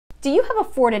Do you have a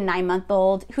 4 to 9 month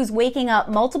old who's waking up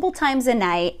multiple times a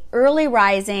night, early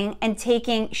rising, and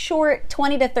taking short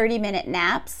 20 to 30 minute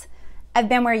naps? I've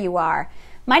been where you are.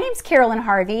 My name's Carolyn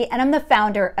Harvey, and I'm the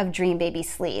founder of Dream Baby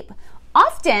Sleep.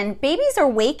 Often, babies are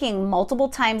waking multiple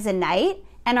times a night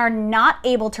and are not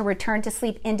able to return to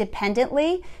sleep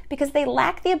independently because they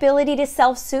lack the ability to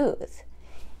self-soothe.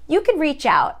 You can reach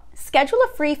out, schedule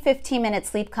a free 15-minute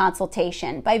sleep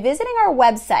consultation by visiting our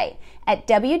website at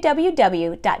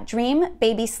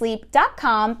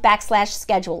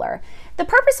www.dreambabysleep.com/scheduler. The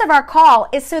purpose of our call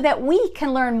is so that we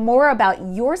can learn more about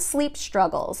your sleep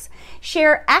struggles,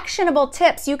 share actionable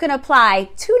tips you can apply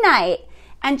tonight,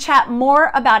 and chat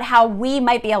more about how we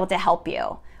might be able to help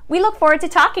you. We look forward to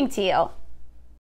talking to you.